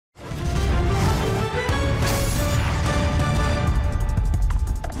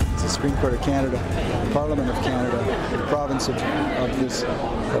Supreme Court of Canada, the Parliament of Canada, the province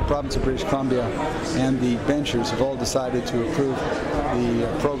of British Columbia, and the benchers have all decided to approve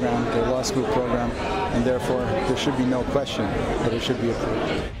the program, the law school program, and therefore there should be no question that it should be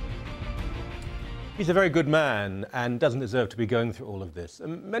approved. He's a very good man and doesn't deserve to be going through all of this.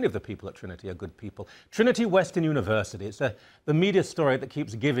 And many of the people at Trinity are good people. Trinity Western University, it's the media story that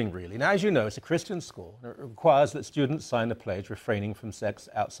keeps giving, really. Now, as you know, it's a Christian school. It requires that students sign a pledge refraining from sex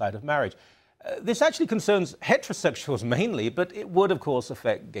outside of marriage. This actually concerns heterosexuals mainly, but it would, of course,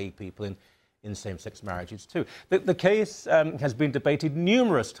 affect gay people in same-sex marriages too. The case has been debated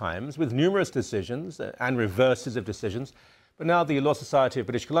numerous times with numerous decisions and reverses of decisions. But now the Law Society of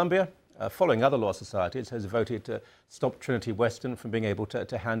British Columbia, following other law societies, has voted to stop Trinity Western from being able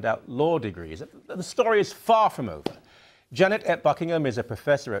to hand out law degrees. The story is far from over. Janet Buckingham is a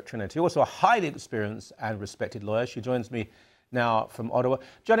professor at Trinity, also a highly experienced and respected lawyer. She joins me now from Ottawa.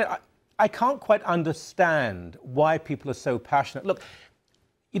 Janet, I can't quite understand why people are so passionate. Look,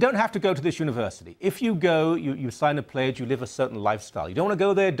 you don't have to go to this university. If you go, you sign a pledge, you live a certain lifestyle. You don't want to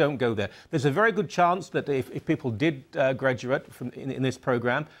go there, don't go there. There's a very good chance that if people did graduate in this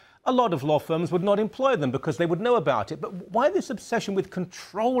program, a lot of law firms would not employ them because they would know about it. But why this obsession with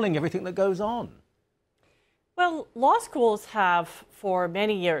controlling everything that goes on? Well, law schools have for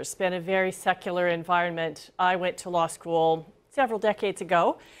many years been a very secular environment. I went to law school several decades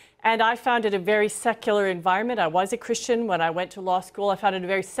ago, and I found it a very secular environment. I was a Christian when I went to law school. I found it a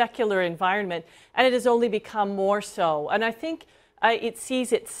very secular environment, and it has only become more so. And I think it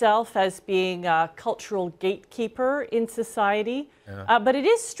sees itself as being a cultural gatekeeper in society. Yeah. But it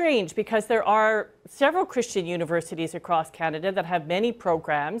is strange because there are several Christian universities across Canada that have many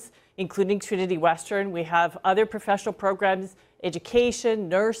programs, including Trinity Western. We have other professional programs, education,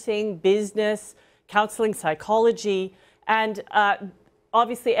 nursing, business, counseling, psychology, and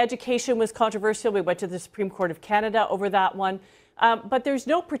obviously education was controversial. We went to the Supreme Court of Canada over that one. But there's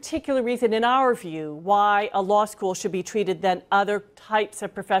no particular reason, in our view, why a law school should be treated than other types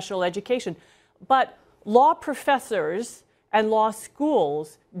of professional education. But law professors and law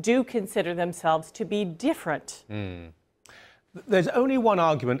schools do consider themselves to be different. There's only one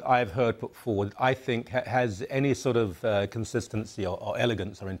argument I've heard put forward I think has any sort of consistency or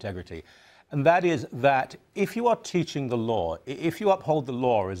elegance or integrity. And that is that if you are teaching the law, if you uphold the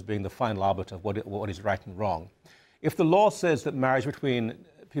law as being the final arbiter of what is right and wrong, if the law says that marriage between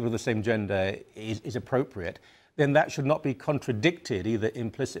people of the same gender is appropriate, then that should not be contradicted either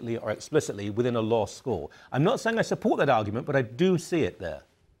implicitly or explicitly within a law school. I'm not saying I support that argument, but I do see it there.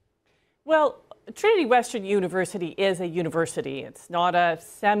 Well, Trinity Western University is a university. It's not a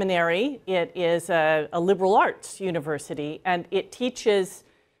seminary. It is a liberal arts university, and it teaches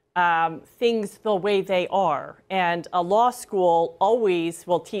things the way they are. And a law school always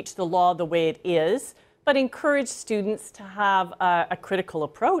will teach the law the way it is, but encourage students to have a critical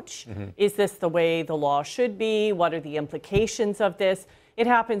approach. Is this the way the law should be? What are the implications of this? It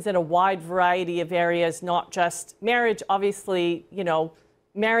happens in a wide variety of areas, not just marriage. Obviously, you know,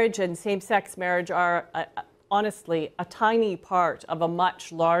 marriage and same-sex marriage are honestly a tiny part of a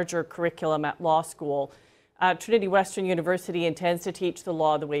much larger curriculum at law school. Trinity Western University intends to teach the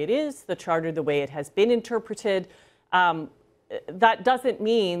law the way it is, the charter the way it has been interpreted. That doesn't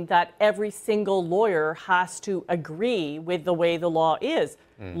mean that every single lawyer has to agree with the way the law is.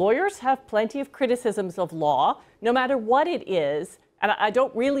 Lawyers have plenty of criticisms of law, no matter what it is. And I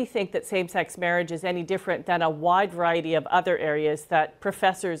don't really think that same-sex marriage is any different than a wide variety of other areas that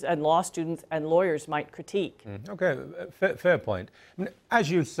professors and law students and lawyers might critique. Okay, fair point. I mean, as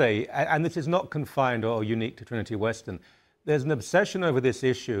you say, and this is not confined or unique to Trinity Western, there's an obsession over this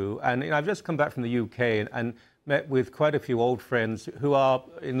issue. And I've just come back from the UK and met with quite a few old friends who are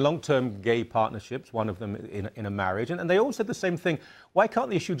in long-term gay partnerships, one of them in a marriage, and they all said the same thing. Why can't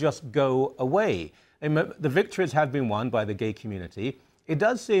the issue just go away? And the victories have been won by the gay community. It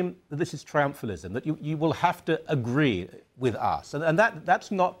does seem that this is triumphalism, that you will have to agree with us. And that's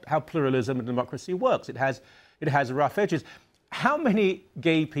not how pluralism and democracy works. It has rough edges. How many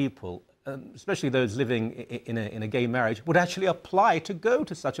gay people, especially those living in a gay marriage, would actually apply to go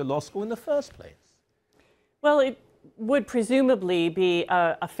to such a law school in the first place? Well, it would presumably be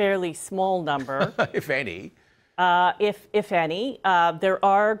a fairly small number. If any. If any. There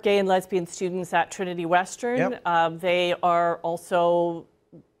are gay and lesbian students at Trinity Western. Yep. They are also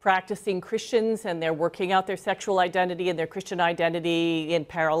practicing Christians, and they're working out their sexual identity and their Christian identity in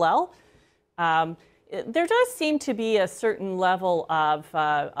parallel. There does seem to be a certain level of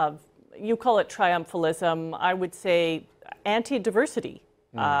you call it triumphalism, I would say anti-diversity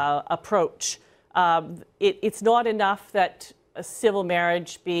approach. It's not enough that a civil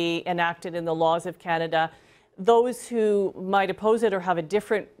marriage be enacted in the laws of Canada. Those who might oppose it or have a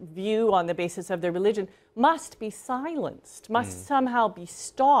different view on the basis of their religion must be silenced, must somehow be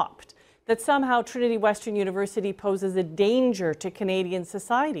stopped, that somehow Trinity Western University poses a danger to Canadian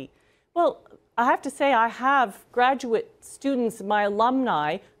society. Well, I have to say I have graduate students, my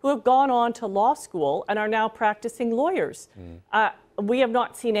alumni, who have gone on to law school and are now practicing lawyers. We have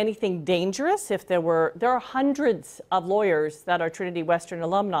not seen anything dangerous. There are hundreds of lawyers that are Trinity Western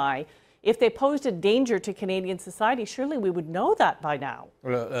alumni. If they posed a danger to Canadian society, surely we would know that by now.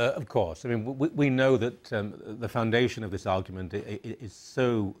 Well, of course. I mean, we know that the foundation of this argument is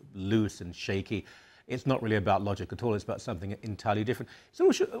so loose and shaky. It's not really about logic at all. It's about something entirely different. So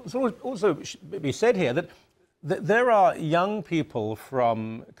it should also be said here that there are young people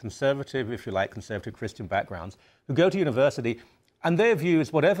from conservative, if you like, conservative Christian backgrounds who go to university and their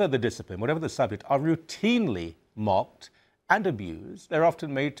views, whatever the discipline, whatever the subject, are routinely mocked and abused. They're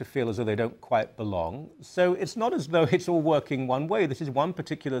often made to feel as though they don't quite belong. So it's not as though it's all working one way. This is one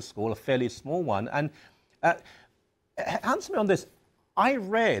particular school, a fairly small one. And answer me on this. I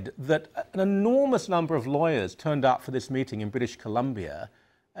read that an enormous number of lawyers turned up for this meeting in British Columbia.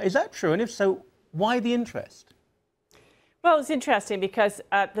 Is that true? And if so, why the interest? Well, it's interesting because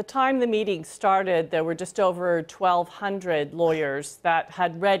at the time the meeting started, there were just over 1,200 lawyers that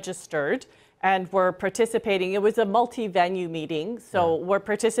had registered and were participating. It was a multi-venue meeting, so we're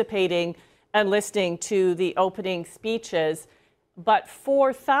participating and listening to the opening speeches, but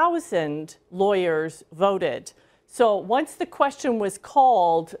 4,000 lawyers voted. So once the question was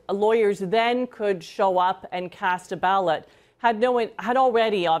called, lawyers then could show up and cast a ballot. Had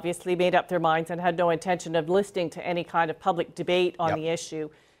already obviously made up their minds and had no intention of listening to any kind of public debate on the issue.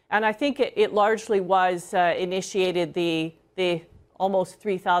 And I think it largely was initiated the almost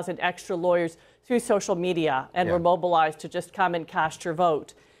 3,000 extra lawyers through social media and were mobilized to just come and cast your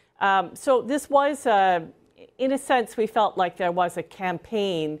vote. So this was, in a sense, we felt like there was a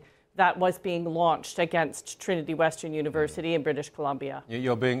campaign that was being launched against Trinity Western University in British Columbia.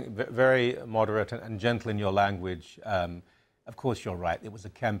 You're being very moderate and gentle in your language. Of course, you're right. It was a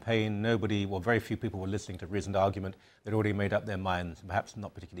campaign. Nobody, well, very few people were listening to reasoned argument. They'd already made up their minds, perhaps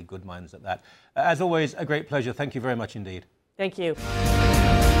not particularly good minds at that. As always, a great pleasure. Thank you very much indeed. Thank you.